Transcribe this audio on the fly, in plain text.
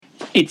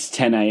It's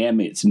 10 a.m.,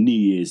 it's New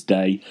Year's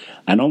Day,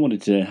 and I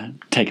wanted to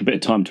take a bit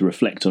of time to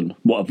reflect on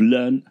what I've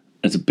learned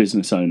as a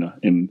business owner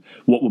in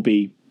what will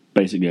be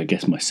basically, I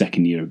guess, my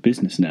second year of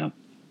business now.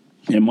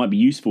 It might be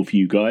useful for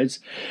you guys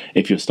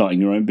if you're starting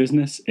your own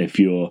business, if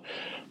you're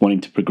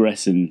wanting to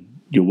progress in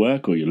your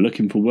work, or you're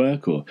looking for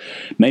work, or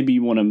maybe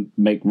you want to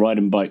make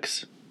riding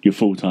bikes your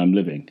full-time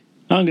living.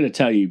 I'm going to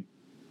tell you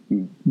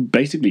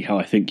basically how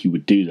I think you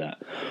would do that.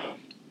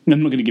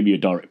 I'm not going to give you a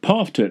direct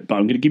path to it, but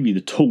I'm going to give you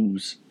the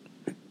tools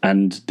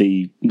and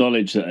the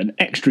knowledge that an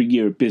extra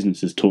year of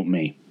business has taught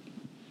me.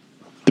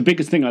 The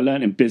biggest thing I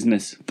learned in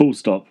business, full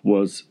stop,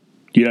 was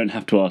you don't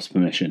have to ask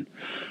permission.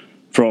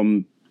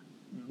 From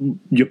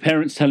your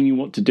parents telling you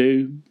what to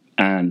do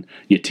and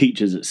your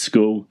teachers at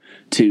school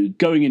to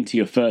going into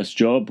your first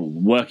job or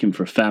working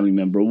for a family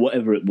member or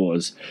whatever it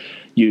was,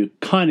 you're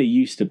kind of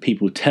used to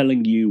people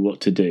telling you what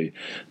to do.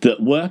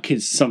 That work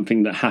is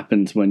something that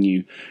happens when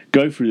you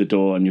go through the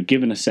door and you're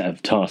given a set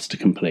of tasks to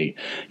complete.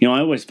 I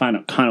always found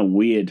it kind of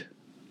weird.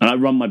 And I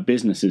run my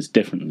businesses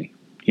differently,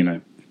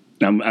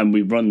 and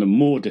we run them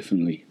more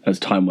differently as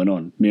time went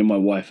on. Me and my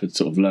wife had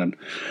sort of learned.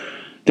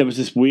 There was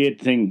this weird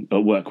thing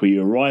at work where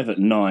you arrive at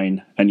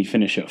 9 and you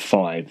finish at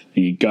 5,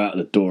 and you go out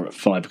the door at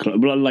 5 o'clock.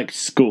 Well, like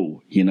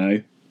school,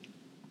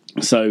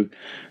 So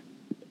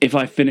if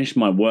I finished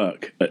my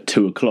work at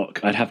 2 o'clock,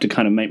 I'd have to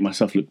kind of make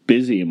myself look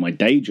busy in my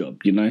day job,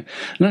 And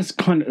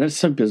that's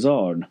so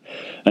bizarre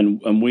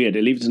and weird.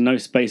 It leaves no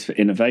space for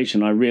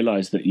innovation. I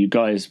realised that you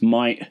guys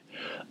might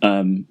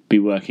be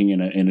working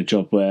in a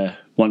job where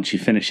once you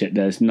finish it,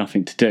 there's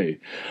nothing to do.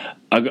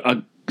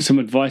 I some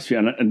advice for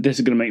you, and this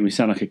is going to make me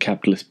sound like a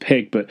capitalist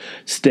pig, but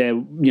stay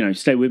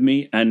with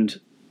me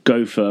and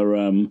go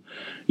for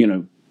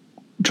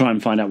try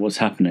and find out what's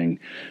happening,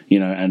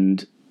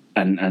 and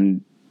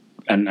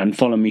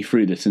follow me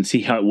through this and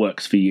see how it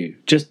works for you.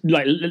 Just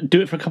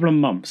do it for a couple of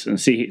months and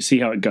see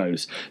how it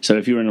goes. So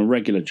if you're in a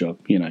regular job,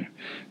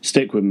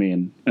 stick with me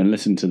and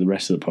listen to the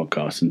rest of the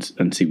podcast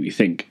and see what you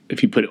think.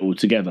 If you put it all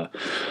together,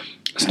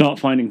 start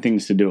finding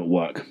things to do at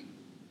work.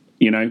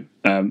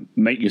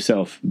 Make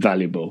yourself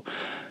valuable.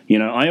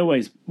 I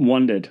always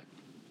wondered,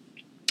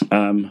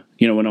 when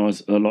I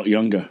was a lot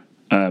younger,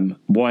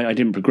 why I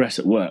didn't progress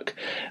at work,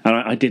 and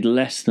I did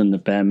less than the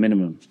bare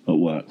minimum at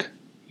work.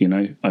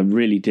 I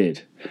really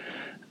did.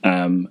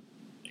 And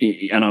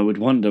I would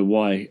wonder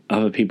why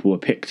other people were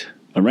picked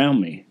around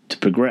me to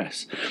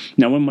progress.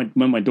 Now, when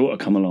my daughter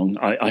come along,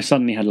 I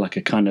suddenly had like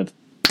a kind of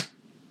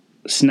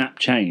snap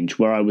change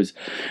where I was,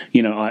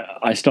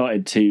 I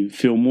started to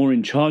feel more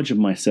in charge of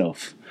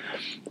myself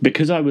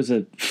because I was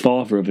a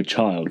father of a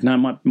child. Now,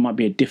 it might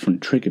be a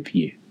different trigger for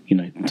you.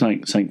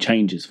 Something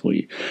changes for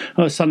you.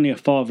 I was suddenly a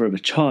father of a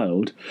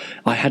child.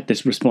 I had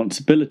this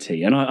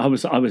responsibility, and I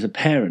was a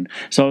parent.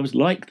 So I was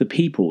like the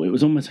people. It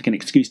was almost like an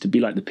excuse to be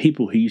like the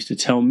people who used to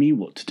tell me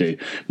what to do.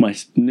 My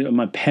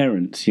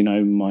parents,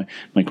 my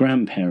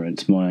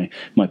grandparents, my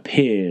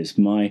peers,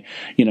 my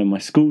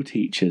school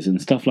teachers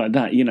and stuff like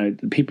that.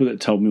 The people that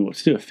told me what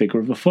to do, a figure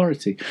of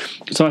authority.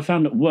 So I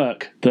found at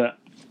work that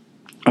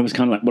I was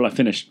kind of like, well, I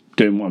finished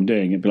doing what I'm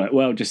doing. It'd be like,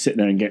 well, just sit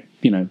there and get,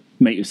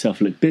 make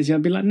yourself look busy.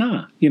 I'd be like,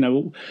 nah,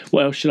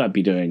 what else should I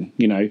be doing?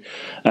 Can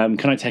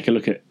I take a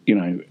look at,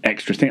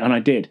 extra things? And I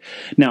did.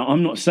 Now,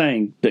 I'm not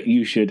saying that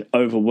you should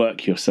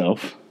overwork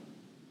yourself.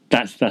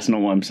 That's not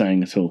what I'm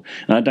saying at all.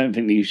 And I don't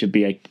think that you should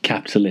be a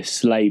capitalist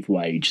slave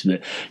wage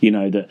that,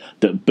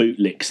 that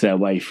bootlicks their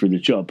way through the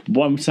job.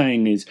 What I'm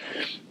saying is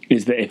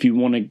that if you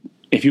want to,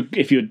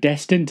 if you're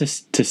destined to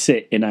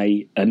sit in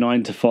a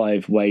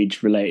 9-to-5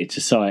 wage related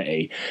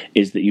society,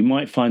 is that you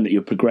might find that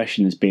your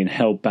progression is being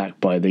held back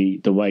by the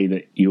way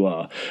that you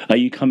are. Are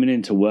you coming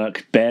into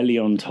work barely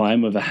on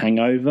time with a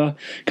hangover,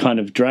 kind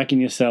of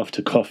dragging yourself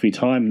to coffee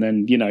time,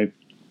 and then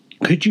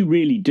could you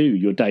really do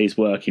your day's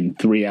work in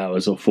 3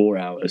 hours or 4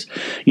 hours?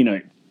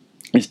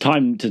 It's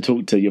time to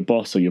talk to your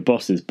boss or your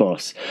boss's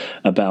boss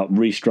about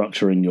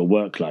restructuring your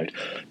workload.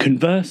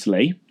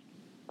 Conversely,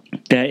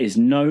 there is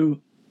no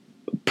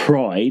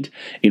pride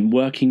in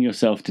working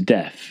yourself to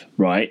death,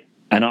 right?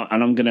 And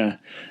I'm gonna,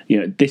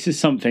 this is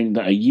something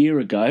that a year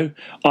ago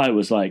I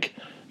was like,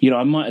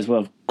 I might as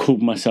well have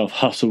called myself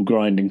Hustle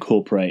Grind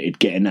Incorporated,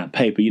 getting that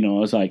paper. I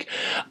was like,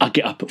 I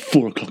get up at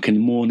 4 o'clock in the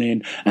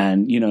morning,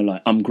 and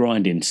I'm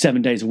grinding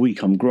 7 days a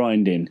week. I'm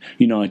grinding.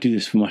 I do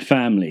this for my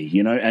family.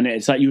 And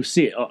it's like you'll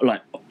see it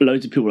like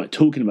loads of people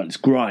talking about this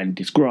grind,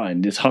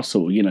 this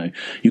hustle.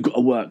 You've got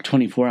to work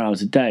 24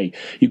 hours a day.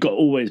 You've got to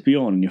always be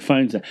on your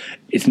phone's there.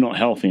 It's not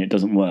healthy. It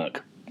doesn't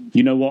work.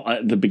 You know what?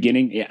 At the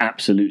beginning, it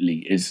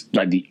absolutely is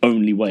like the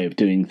only way of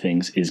doing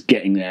things is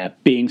getting there,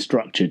 being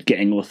structured,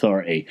 getting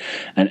authority,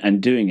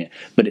 and doing it.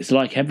 But it's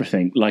like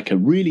everything, like a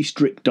really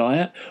strict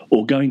diet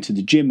or going to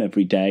the gym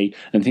every day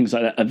and things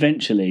like that.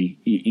 Eventually,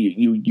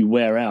 you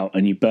wear out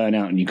and you burn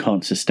out and you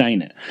can't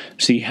sustain it.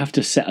 So you have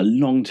to set a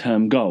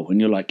long-term goal.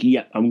 And you're like,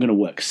 yeah, I'm going to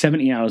work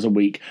 70 hours a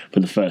week for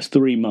the first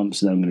 3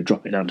 months, and then I'm going to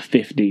drop it down to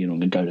 50, and I'm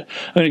going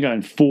to go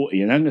in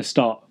 40, and I'm going to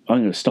start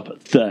to stop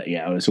at 30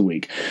 hours a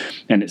week.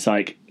 And it's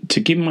like, to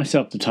give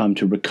myself the time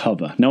to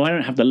recover. Now, I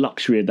don't have the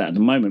luxury of that at the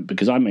moment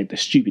because I made the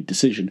stupid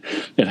decision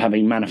of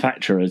having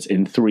manufacturers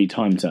in 3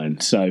 time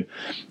zones. So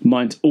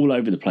mine's all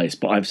over the place.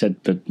 But I've said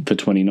for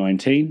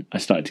 2019, I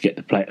started to get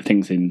the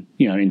things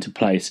into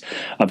place.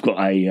 I've got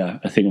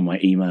a thing on my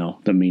email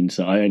that means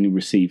that I only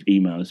receive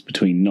emails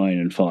between 9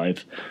 and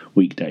 5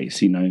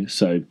 weekdays,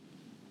 so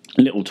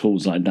little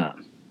tools like that.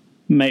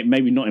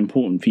 Maybe not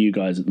important for you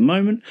guys at the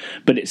moment,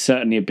 but it's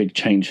certainly a big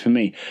change for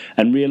me.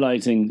 And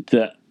realizing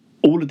that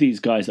all of these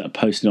guys that are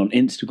posting on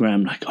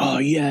Instagram, like, oh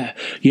yeah,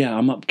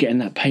 I'm up getting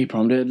that paper.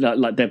 I'm doing that.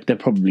 Like they're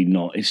probably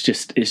not. It's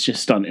just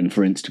stunting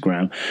for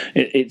Instagram.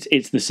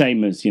 It's the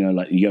same as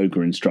like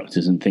yoga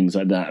instructors and things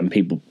like that, and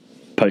people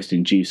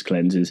posting juice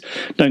cleanses.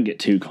 Don't get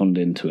too conned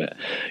into it.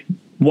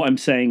 What I'm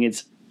saying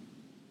is,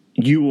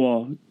 you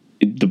are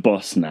the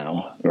boss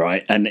now,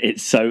 right? And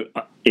it's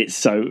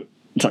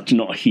such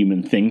not a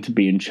human thing to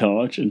be in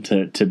charge and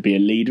to be a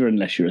leader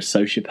unless you're a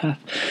sociopath,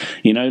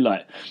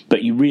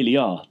 but you really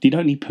are. You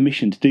don't need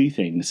permission to do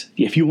things.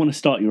 If you want to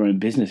start your own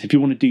business, if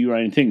you want to do your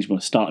own things, you want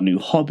to start a new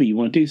hobby, you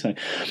want to do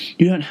something,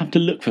 you don't have to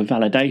look for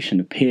validation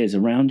of peers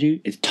around you.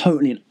 It's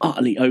totally and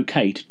utterly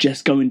okay to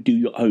just go and do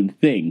your own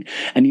thing.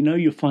 And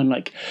you'll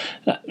find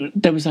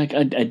there was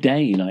a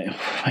day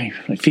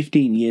like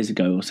 15 years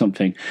ago or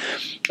something,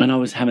 and I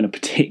was having a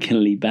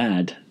particularly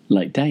bad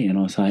day, and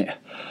I was like,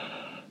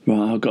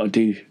 right, I've got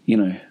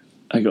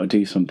to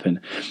do something.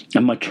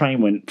 And my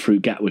train went through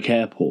Gatwick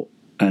Airport,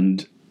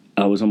 and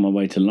I was on my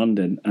way to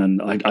London,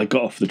 and I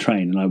got off the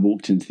train and I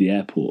walked into the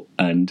airport,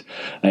 and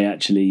I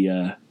actually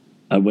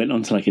I went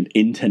onto an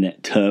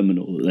internet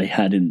terminal that they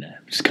had in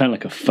there. It's kind of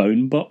like a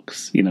phone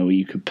box, where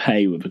you could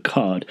pay with a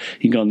card.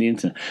 You can go on the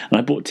internet, and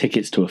I bought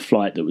tickets to a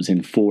flight that was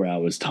in 4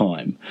 hours'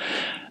 time,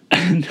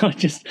 and I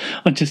just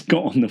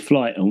got on the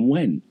flight and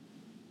went.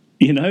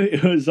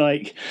 It was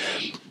like,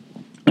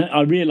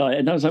 I realised,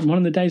 and that was one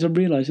of the days I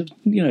realised,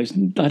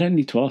 I don't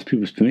need to ask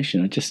people's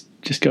permission. I just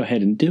go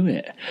ahead and do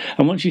it.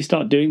 And once you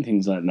start doing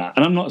things like that,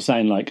 and I'm not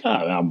saying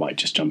I might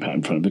just jump out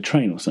in front of a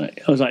train or something.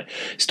 I was like,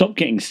 stop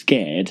getting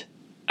scared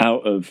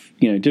out of,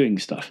 doing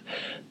stuff.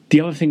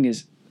 The other thing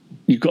is,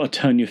 you've got to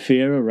turn your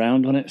fear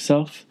around on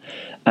itself.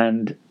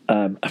 And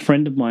a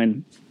friend of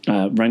mine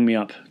rang me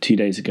up 2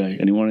 days ago,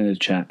 and he wanted to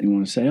chat. He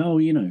wanted to say,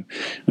 I'm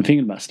thinking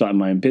about starting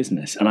my own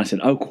business. And I said,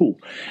 oh, cool.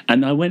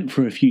 And I went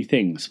through a few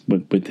things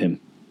with him.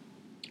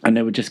 And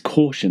there were just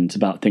cautions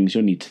about things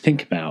you'll need to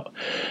think about,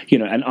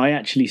 And I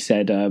actually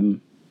said,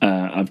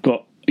 I've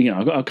got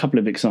a couple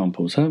of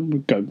examples. I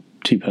won't go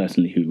too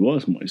personally who he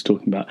was and what he was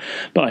talking about.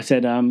 But I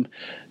said,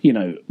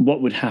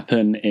 what would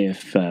happen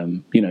if,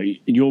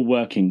 you're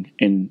working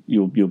in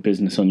your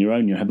business on your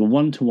own, you have a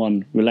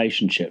one-to-one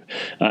relationship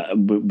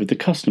with the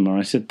customer.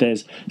 I said,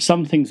 there's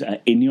some things that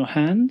are in your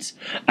hands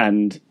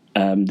and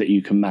that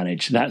you can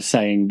manage. That's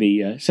saying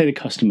say the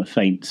customer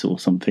faints or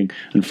something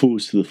and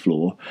falls to the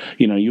floor,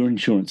 your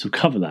insurance will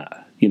cover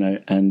that,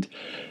 and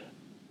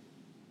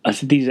I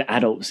said, these are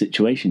adult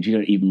situations you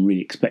don't even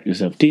really expect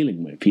yourself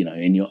dealing with,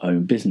 in your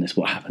own business.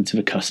 What happens if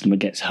a customer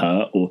gets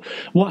hurt, or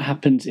what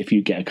happens if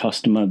you get a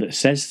customer that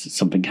says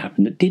something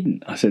happened that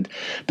didn't? I said,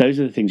 those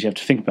are the things you have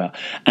to think about.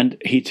 And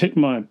he took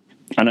and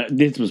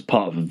this was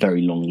part of a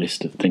very long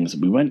list of things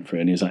that we went through,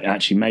 and he was like,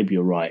 actually, maybe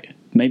you're right.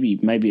 Maybe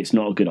it's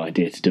not a good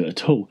idea to do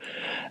it at all.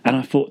 And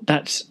I thought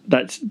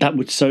that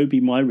would so be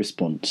my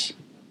response.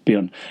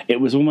 Beyond, it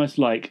was almost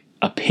like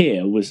a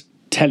peer was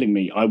telling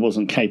me I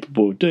wasn't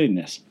capable of doing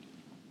this,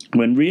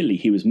 when really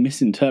he was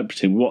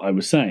misinterpreting what I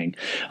was saying.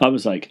 I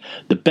was like,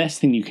 the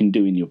best thing you can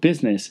do in your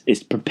business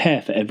is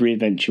prepare for every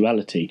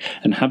eventuality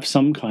and have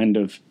some kind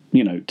of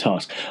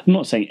task. I'm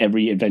not saying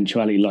every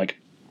eventuality, like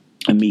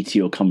a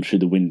meteor comes through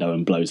the window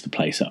and blows the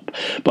place up,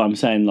 but I'm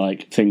saying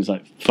things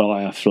like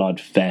fire, flood,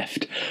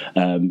 theft,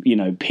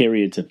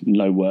 periods of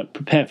low work.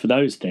 Prepare for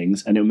those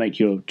things, and it'll make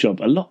your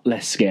job a lot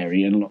less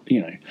scary and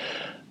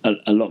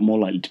a lot more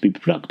likely to be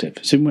productive.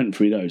 So we went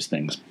through those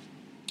things.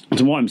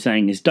 So what I'm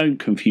saying is, don't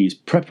confuse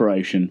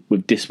preparation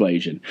with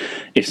dissuasion.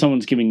 If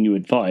someone's giving you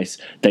advice,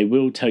 they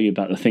will tell you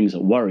about the things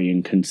that worry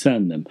and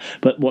concern them.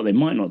 But what they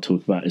might not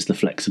talk about is the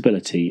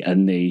flexibility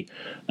and the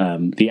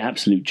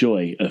absolute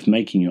joy of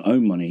making your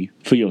own money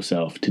for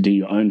yourself to do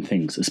your own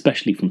things,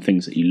 especially from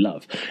things that you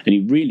love. And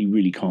you really,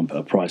 really can't put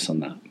a price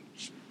on that.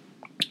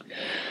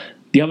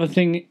 The other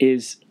thing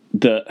is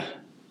that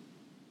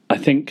I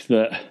think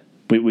that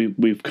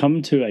we've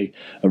come to a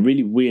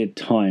really weird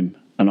time.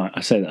 And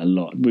I say that a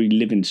lot. We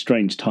live in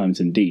strange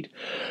times indeed,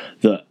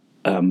 that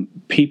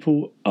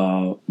people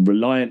are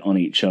reliant on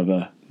each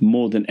other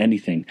more than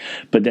anything.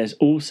 But there's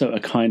also a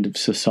kind of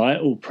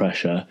societal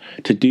pressure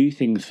to do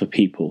things for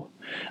people.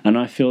 And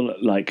I feel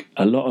like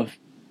a lot of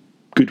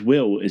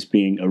goodwill is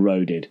being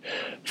eroded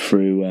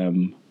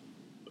through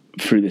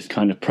this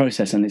kind of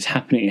process. And it's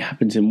happening. It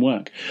happens in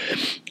work.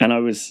 And I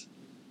was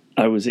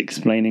I was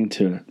explaining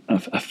to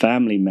a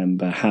family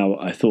member how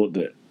I thought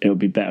that it would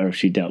be better if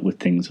she dealt with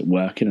things at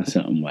work in a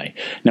certain way.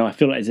 Now, I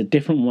feel like it's a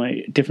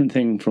different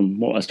thing from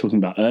what I was talking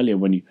about earlier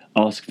when you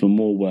ask for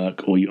more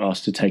work or you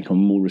ask to take on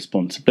more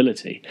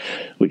responsibility,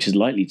 which is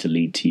likely to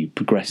lead to you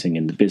progressing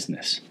in the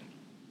business.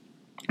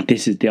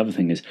 This is the other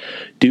thing, is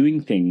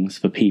doing things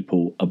for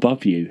people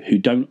above you who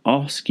don't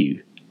ask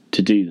you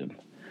to do them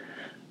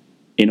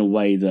in a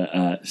way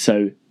that,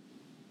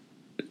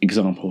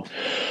 example,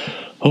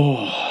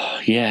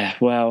 yeah,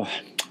 well,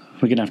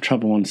 we're going to have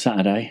trouble on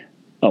Saturday.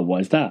 Oh, why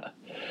is that?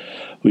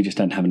 We just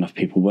don't have enough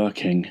people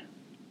working.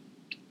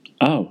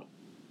 Oh,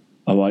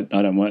 I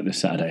don't work this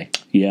Saturday.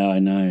 Yeah, I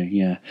know,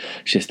 yeah.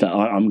 It's just that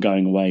I'm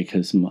going away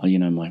because,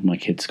 my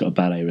kid's got a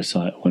ballet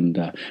recital and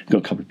got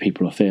a couple of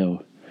people off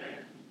ill.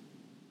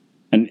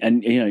 And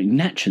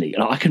naturally,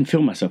 I can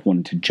feel myself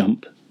wanting to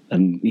jump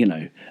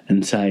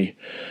and say,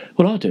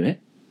 well, I'll do it.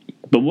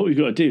 But what we've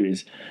got to do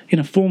is, in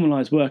a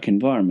formalised work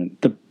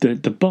environment,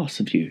 the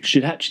boss of you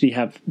should actually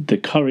have the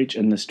courage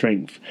and the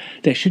strength.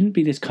 There shouldn't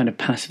be this kind of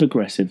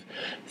passive-aggressive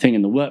thing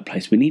in the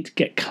workplace. We need to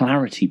get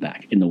clarity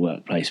back in the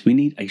workplace. We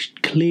need a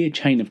clear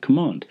chain of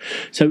command.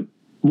 So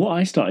what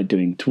I started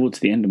doing towards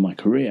the end of my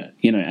career,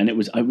 and it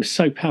was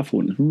so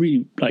powerful, and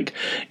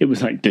it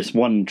was like this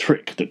one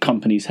trick that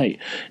companies hate.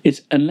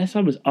 It's unless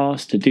I was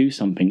asked to do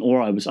something or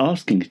I was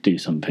asking to do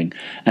something,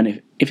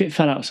 and if it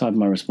fell outside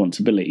my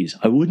responsibilities,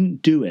 I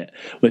wouldn't do it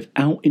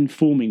without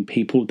informing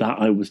people that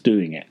I was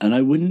doing it, and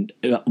I wouldn't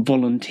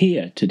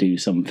volunteer to do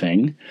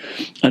something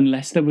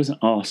unless there was an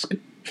ask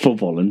for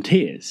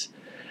volunteers.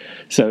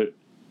 So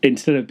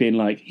instead of being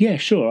like, yeah,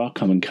 sure, I'll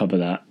come and cover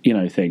that,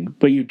 thing,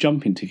 but you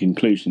jump into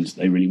conclusions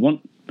they really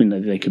want,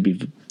 they could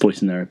be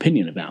voicing their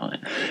opinion about it.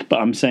 But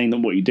I'm saying that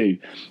what you do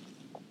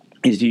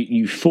is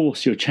you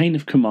force your chain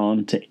of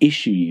command to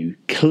issue you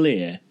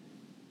clear,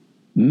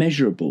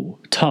 measurable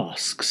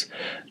tasks,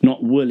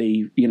 not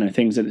woolly,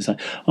 things that it's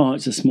like, oh,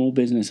 it's a small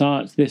business,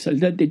 it's this.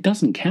 It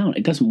doesn't count.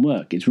 It doesn't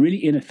work. It's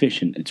really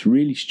inefficient. It's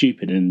really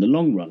stupid. And in the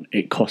long run,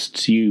 it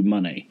costs you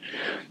money.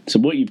 So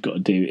what you've got to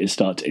do is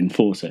start to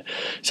enforce it.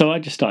 So I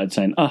just started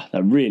saying,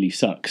 that really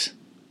sucks.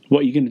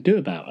 What are you going to do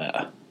about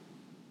it?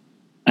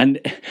 And,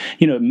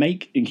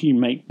 make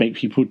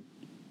people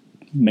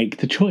make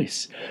the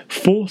choice.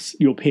 Force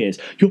your peers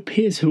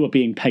who are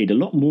being paid a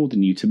lot more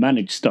than you to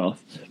manage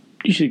stuff.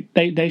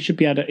 They should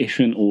be able to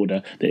issue an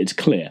order that it's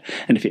clear.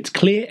 And if it's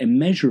clear and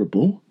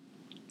measurable,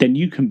 then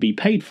you can be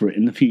paid for it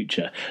in the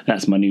future.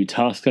 That's my new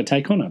task I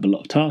take on. I have a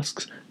lot of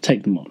tasks.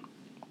 Take them on.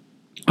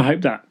 I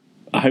hope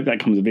that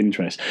comes of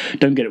interest.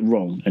 Don't get it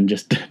wrong and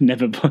just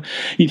never...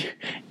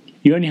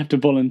 You only have to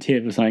volunteer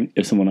for something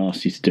if someone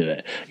asks you to do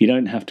it. You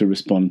don't have to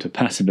respond to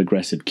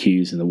passive-aggressive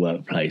cues in the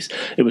workplace.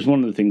 It was one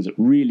of the things that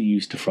really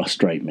used to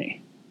frustrate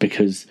me,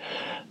 because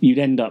you'd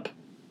end up...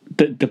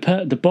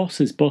 The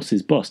boss's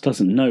boss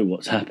doesn't know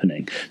what's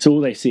happening. So all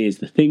they see is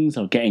the things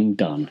are getting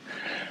done,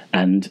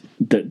 and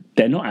that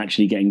they're not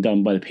actually getting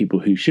done by the people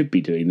who should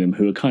be doing them,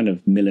 who are kind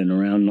of milling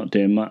around, not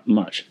doing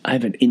much. I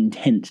have an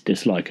intense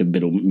dislike of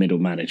middle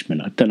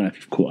management. I don't know if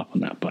you've caught up on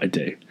that, but I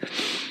do.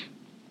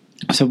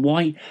 So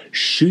why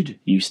should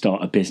you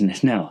start a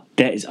business now?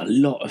 There is a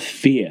lot of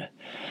fear.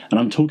 And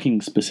I'm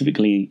talking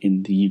specifically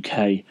in the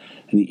UK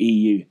and the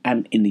EU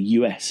and in the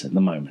US at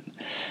the moment.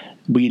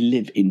 We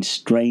live in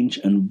strange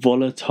and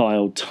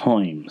volatile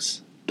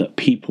times that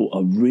people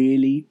are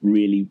really,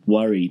 really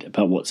worried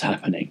about what's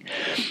happening.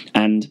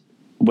 And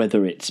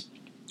whether it's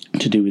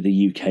to do with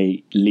the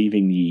UK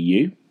leaving the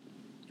EU,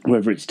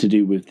 whether it's to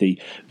do with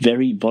the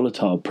very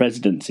volatile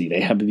presidency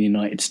they have in the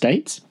United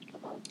States,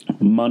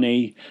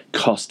 money,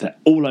 costs, they're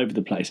all over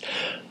the place.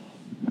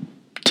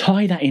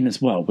 Tie that in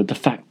as well with the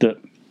fact that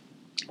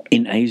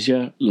in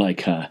Asia,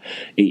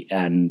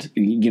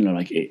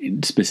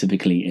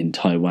 specifically in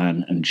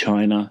Taiwan and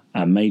China,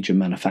 major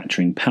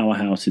manufacturing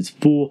powerhouses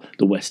for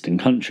the Western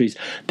countries,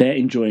 they're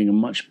enjoying a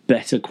much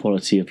better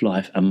quality of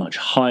life and much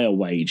higher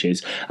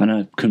wages,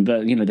 and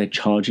they're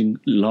charging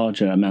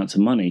larger amounts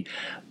of money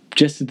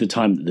just at the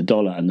time that the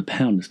dollar and the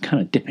pound is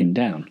kind of dipping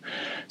down.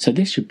 So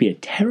this should be a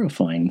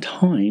terrifying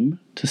time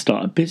to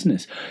start a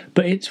business,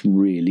 but it's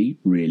really,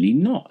 really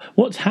not.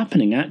 What's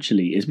happening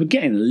actually is we're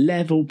getting a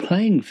level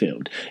playing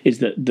field, is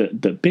that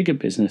the bigger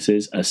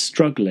businesses are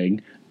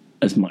struggling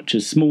as much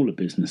as smaller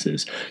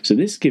businesses. So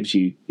this gives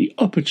you the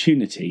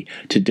opportunity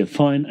to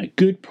define a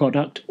good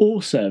product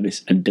or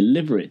service and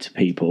deliver it to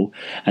people,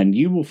 and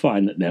you will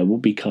find that there will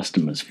be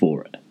customers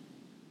for it.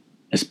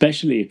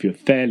 Especially if you're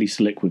fairly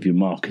slick with your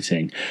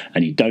marketing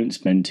and you don't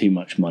spend too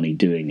much money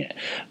doing it.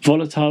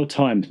 Volatile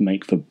times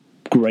make for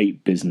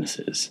great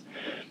businesses.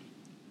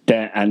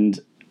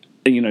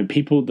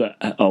 People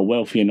that are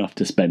wealthy enough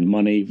to spend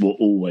money will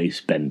always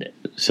spend it.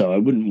 So I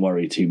wouldn't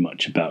worry too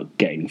much about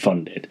getting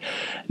funded.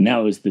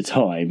 Now is the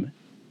time,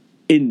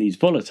 in these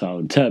volatile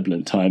and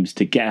turbulent times,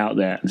 to get out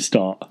there and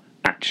start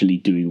actually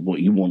doing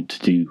what you want to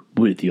do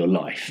with your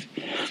life.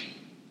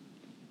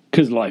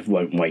 Because life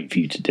won't wait for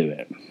you to do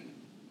it.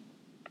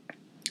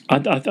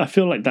 I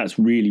feel like that's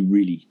really,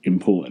 really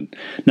important.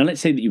 Now,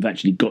 let's say that you've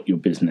actually got your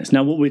business.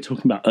 Now, what we were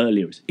talking about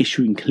earlier is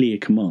issuing clear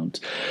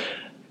commands.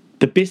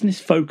 The business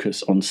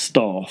focus on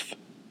staff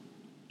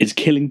is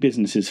killing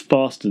businesses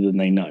faster than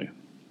they know.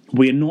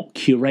 We're not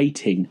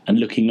curating and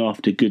looking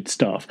after good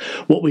staff.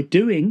 What we're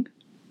doing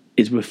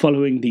is we're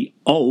following the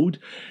old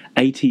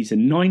 80s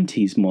and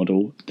 90s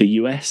model the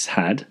US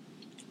had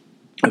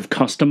of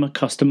customer.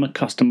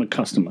 Customer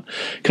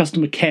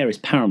care is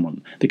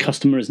paramount. The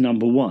customer is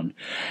number one.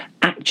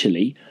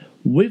 Actually,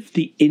 with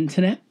the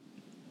internet,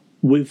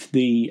 with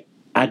the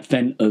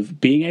advent of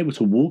being able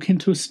to walk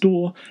into a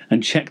store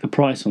and check the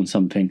price on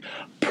something,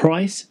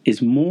 price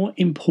is more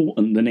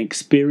important than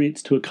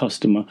experience to a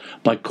customer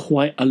by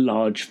quite a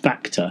large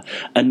factor,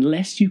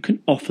 unless you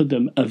can offer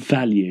them a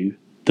value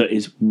that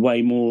is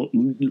way more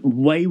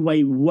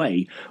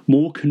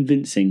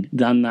convincing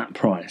than that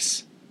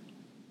price.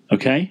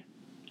 Okay?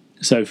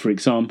 So, for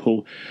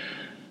example,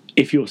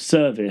 if your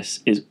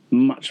service is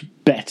much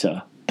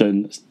better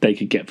than they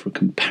could get for a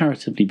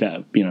comparatively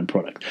better,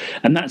 product.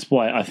 And that's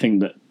why I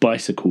think that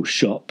bicycle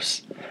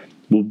shops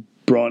will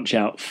branch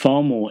out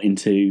far more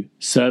into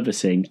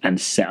servicing and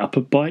setup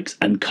of bikes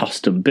and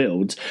custom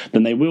builds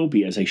than they will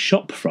be as a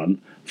shop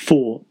front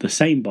for the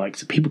same bikes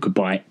that people could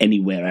buy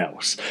anywhere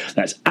else.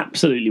 That's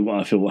absolutely what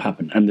I feel will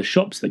happen. And the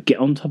shops that get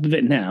on top of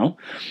it now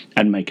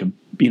and make a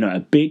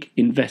big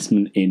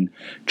investment in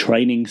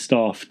training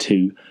staff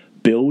to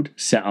build,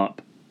 set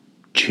up,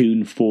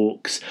 tune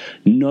forks,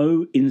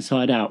 know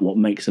inside out what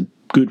makes a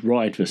good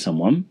ride for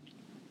someone,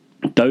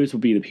 those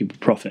will be the people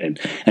profiting.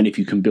 And if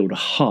you can build a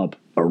hub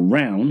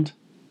around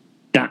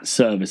that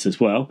service as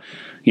well,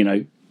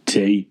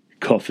 tea,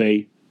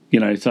 coffee,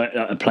 so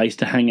a place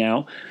to hang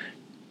out,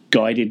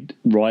 guided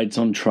rides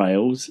on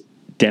trails,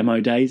 demo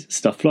days,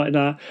 stuff like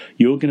that,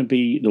 you're going to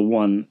be the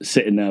one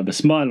sitting there with a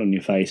smile on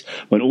your face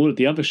when all of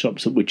the other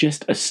shops that were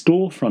just a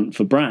storefront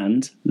for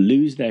brands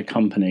lose their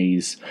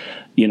company's,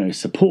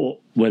 support,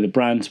 where the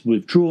brands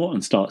withdraw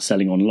and start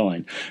selling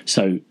online.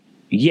 So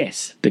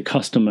yes, the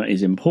customer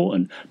is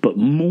important, but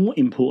more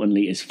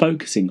importantly is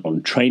focusing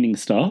on training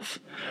staff,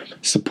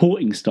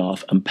 supporting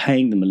staff, and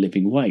paying them a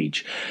living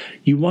wage.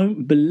 You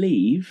won't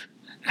believe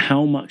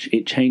how much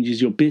it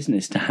changes your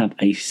business to have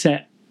a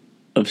set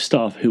of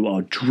staff who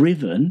are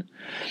driven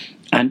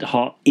and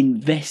are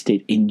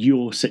invested in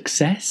your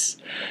success.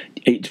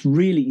 It's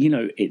really,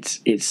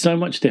 it's so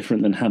much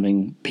different than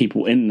having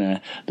people in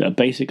there that are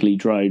basically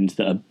drones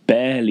that are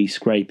barely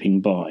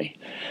scraping by.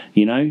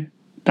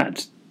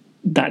 That's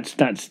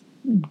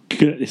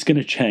good. It's going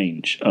to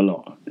change a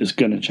lot. It's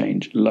going to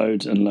change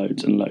loads and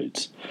loads and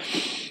loads.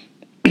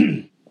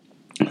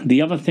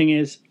 The other thing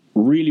is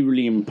really,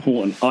 really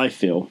important, I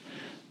feel,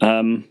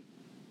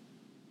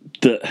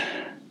 that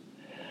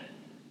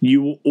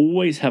you will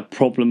always have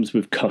problems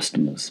with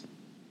customers.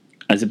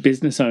 As a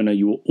business owner,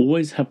 you will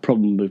always have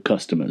problems with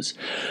customers.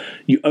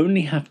 You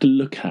only have to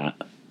look at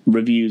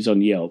reviews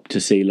on Yelp to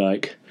see,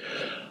 like,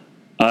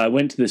 I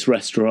went to this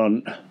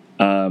restaurant,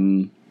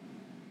 I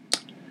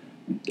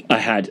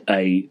had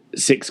a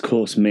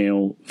 6-course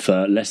meal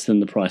for less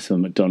than the price of a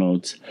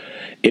McDonald's.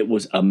 It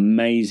was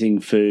amazing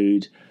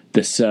food.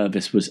 The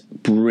service was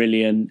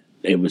brilliant.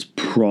 It was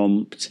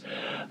prompt.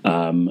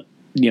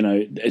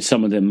 It's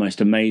some of the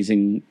most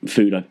amazing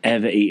food I've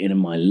ever eaten in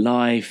my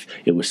life.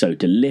 It was so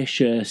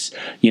delicious.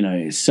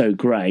 It's so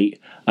great.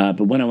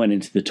 But when I went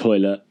into the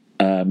toilet,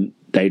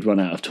 they'd run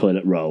out of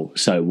toilet roll.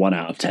 So 1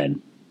 out of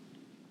 10.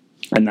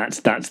 And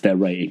that's their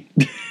rating.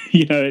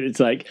 It's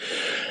like,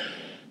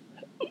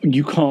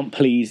 you can't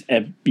please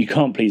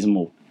them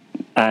all.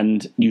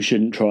 And you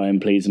shouldn't try and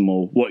please them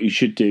all. What you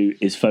should do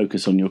is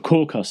focus on your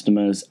core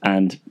customers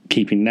and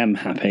keeping them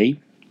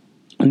happy,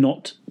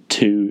 not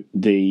to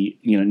the,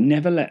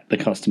 never let the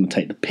customer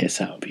take the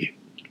piss out of you.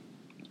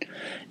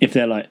 If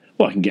they're like,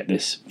 well, I can get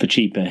this for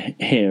cheaper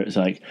here, it's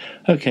like,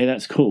 okay,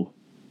 that's cool.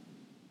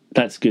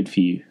 That's good for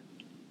you.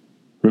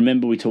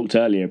 Remember, we talked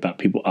earlier about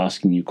people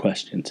asking you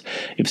questions.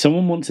 If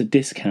someone wants a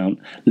discount,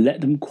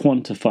 let them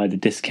quantify the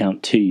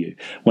discount to you.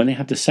 When they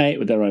have to say it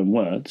with their own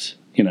words,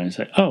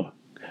 say, oh,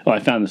 I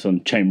found this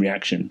on Chain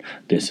Reaction,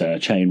 this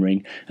chain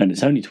ring, and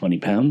it's only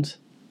 £20. And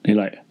you're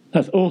like,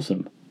 that's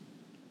awesome.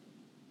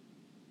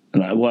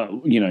 And like,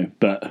 well,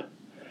 but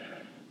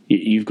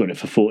you've got it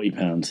for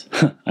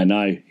 £40. I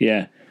know,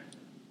 yeah.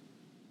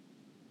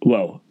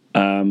 Well,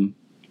 can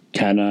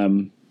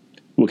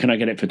I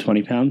get it for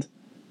 £20?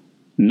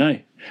 No,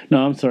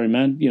 I'm sorry,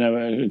 man.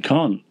 I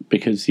can't,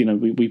 because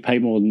we pay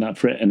more than that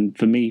for it, and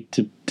for me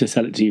to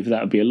sell it to you for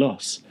that would be a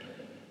loss.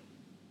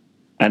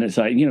 And it's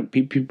like,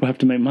 people have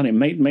to make money.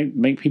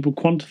 Make people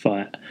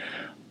quantify it.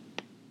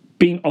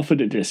 Being offered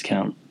a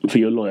discount for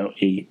your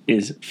loyalty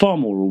is far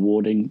more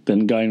rewarding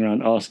than going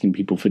around asking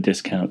people for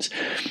discounts.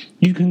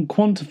 You can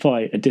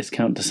quantify a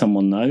discount to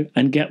someone, though,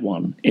 and get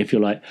one. If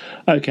you're like,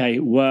 okay,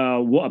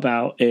 well, what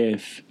about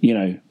if,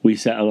 we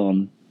settle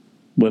on,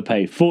 we'll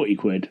pay 40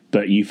 quid,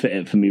 but you fit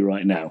it for me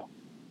right now?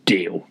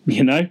 deal,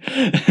 you know.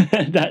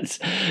 That's,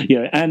 you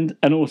know, and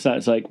also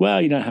it's like,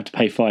 well, you don't have to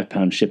pay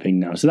 £5 shipping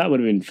now, so that would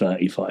have been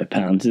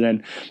 £35, and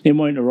then it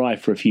won't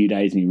arrive for a few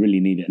days and you really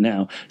need it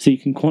now, so you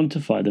can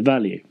quantify the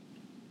value.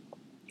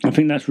 I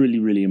think that's really,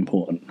 really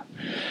important.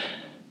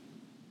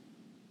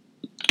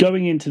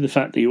 Going into the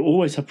fact that you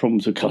always have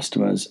problems with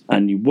customers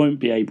and you won't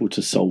be able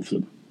to solve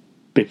them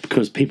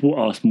because people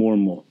ask more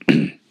and more.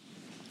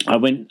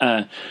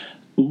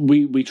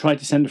 We tried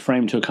to send a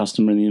frame to a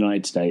customer in the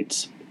United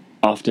States.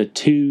 After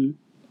 2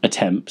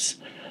 attempts,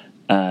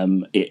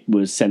 it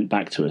was sent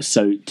back to us.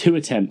 So 2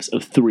 attempts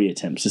of 3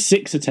 attempts, so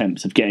 6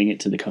 attempts of getting it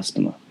to the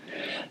customer.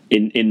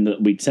 In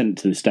that we'd sent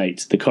it to the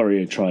States, the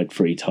courier tried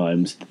 3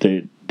 times.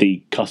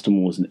 The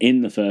customer wasn't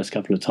in the first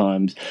couple of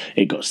times.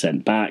 It got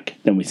sent back.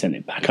 Then we sent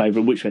it back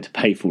over, which we had to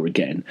pay for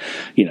again.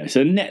 You know,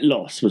 so the net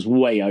loss was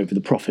way over the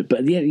profit. But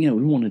at the end, you know,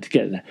 we wanted to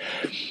get there.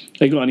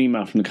 They got an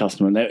email from the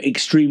customer and they were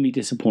extremely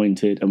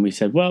disappointed. And we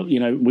said, well, you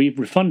know, we've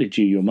refunded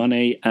you your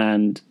money,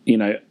 and you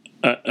know,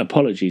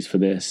 apologies for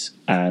this,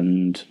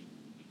 and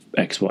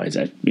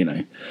XYZ, you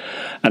know.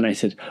 And they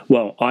said,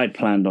 well, I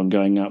planned on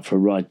going out for a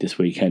ride this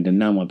weekend and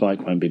now my bike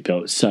won't be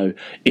built, so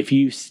if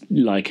you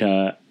like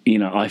you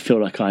know, I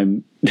feel like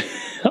I'm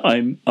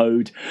I'm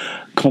owed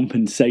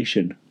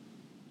compensation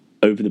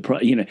over the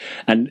price, you know.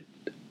 And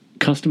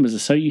customers are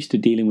so used to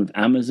dealing with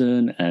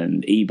Amazon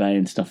and eBay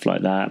and stuff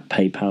like that,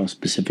 PayPal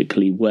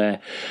specifically,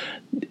 where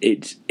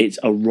it's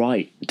a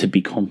right to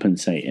be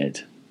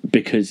compensated.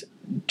 Because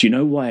do you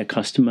know why a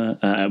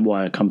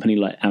company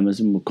like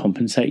Amazon will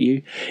compensate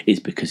you? Is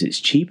because it's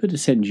cheaper to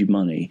send you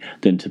money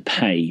than to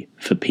pay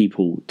for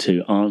people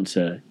to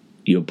answer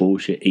your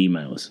bullshit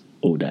emails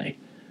all day.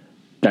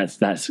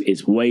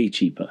 It's way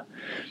cheaper,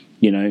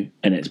 you know,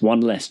 and it's one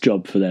less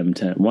job for them,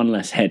 one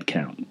less head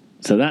count.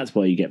 So that's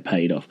why you get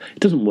paid off. It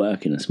doesn't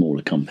work in a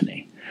smaller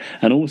company.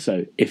 And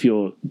also, if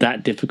you're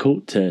that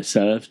difficult to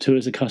serve to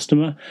as a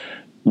customer,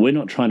 we're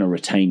not trying to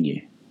retain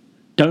you.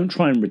 Don't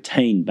try and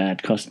retain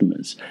bad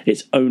customers.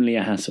 It's only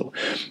a hassle.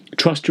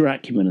 Trust your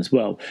acumen as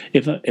well.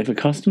 If a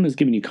customer's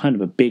giving you kind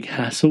of a big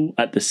hassle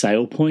at the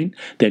sale point,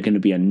 they're going to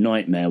be a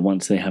nightmare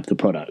once they have the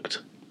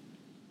product.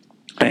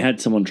 I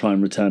had someone try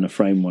and return a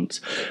frame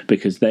once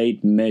because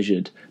they'd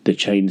measured the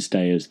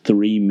chainstay as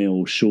 3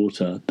 mil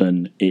shorter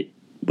than it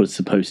was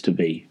supposed to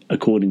be,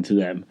 according to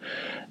them.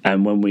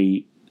 And when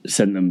we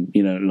sent them,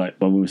 you know, like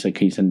when we said,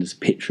 can you send us a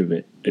picture of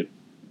it,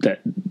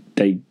 that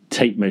they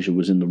tape measure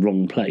was in the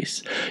wrong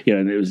place, you know,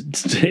 and it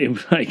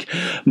was like,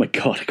 my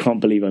God, I can't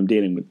believe I'm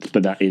dealing with,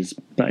 but that is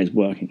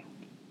working.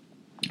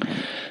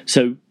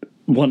 So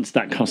once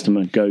that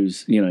customer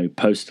goes, you know,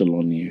 postal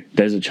on you,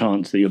 there's a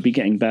chance that you'll be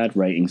getting bad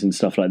ratings and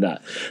stuff like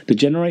that. The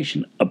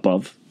generation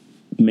above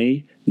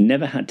me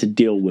never had to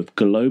deal with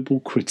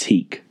global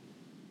critique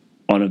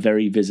on a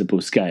very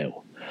visible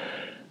scale,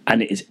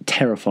 and it is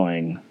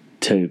terrifying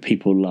to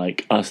people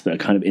like us that are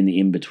kind of in the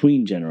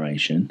in-between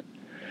generation,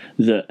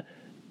 that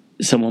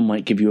someone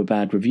might give you a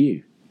bad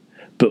review.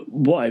 But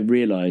what I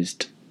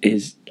realised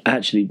is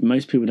actually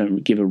most people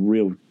don't give a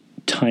real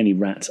tiny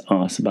rat's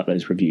ass about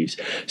those reviews.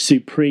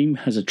 Supreme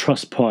has a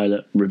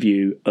Trustpilot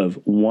review of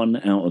 1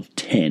 out of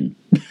 10.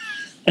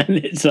 And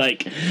it's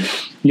like,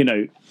 you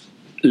know,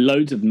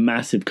 loads of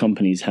massive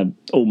companies have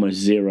almost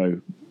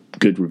 0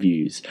 good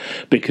reviews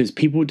because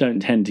people don't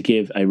tend to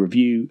give a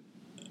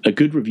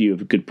good review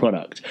of a good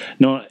product.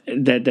 Not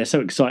they're so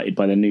excited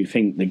by the new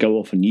thing they go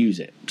off and use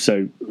it.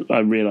 So I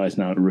realise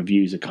now that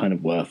reviews are kind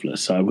of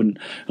worthless. So I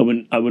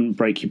wouldn't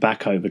break your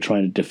back over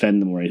trying to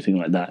defend them or anything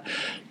like that.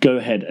 Go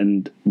ahead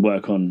and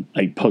work on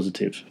a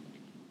positive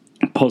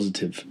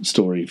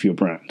story for your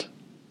brand.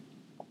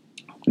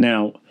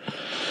 Now,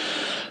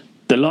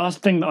 the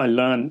last thing that I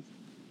learned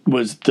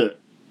was that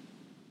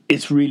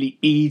it's really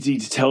easy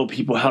to tell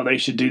people how they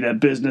should do their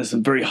business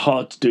and very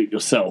hard to do it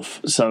yourself.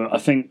 So I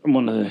think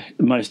one of the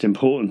most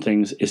important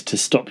things is to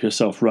stop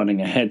yourself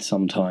running ahead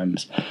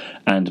sometimes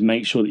and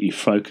make sure that you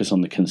focus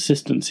on the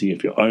consistency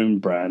of your own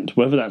brand,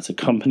 whether that's a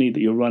company that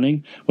you're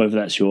running, whether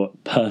that's your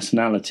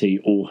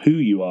personality or who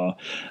you are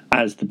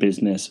as the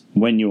business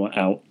when you are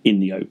out in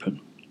the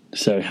open.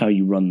 So how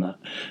you run that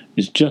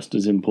is just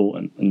as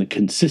important, and the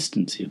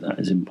consistency of that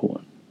is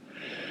important.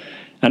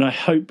 And I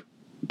hope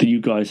that you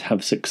guys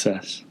have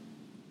success.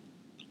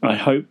 I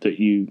hope that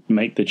you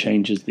make the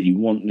changes that you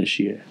want this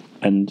year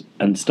and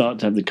start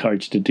to have the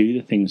courage to do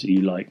the things that you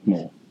like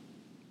more.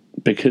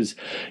 Because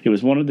it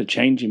was one of the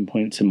changing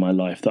points in my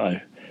life that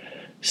I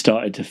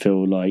started to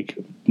feel like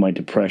my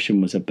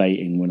depression was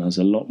abating when I was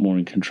a lot more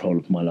in control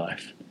of my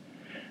life.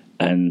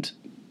 And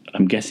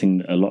I'm guessing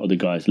that a lot of the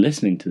guys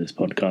listening to this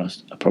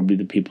podcast are probably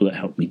the people that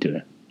helped me do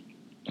it.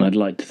 And I'd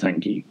like to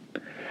thank you.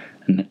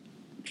 And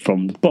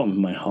from the bottom of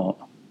my heart,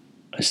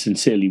 I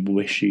sincerely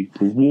wish you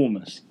the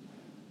warmest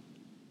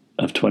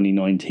of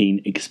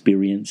 2019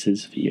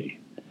 experiences for you.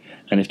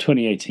 And if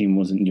 2018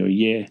 wasn't your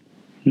year,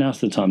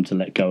 now's the time to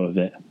let go of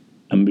it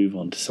and move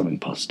on to something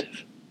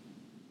positive.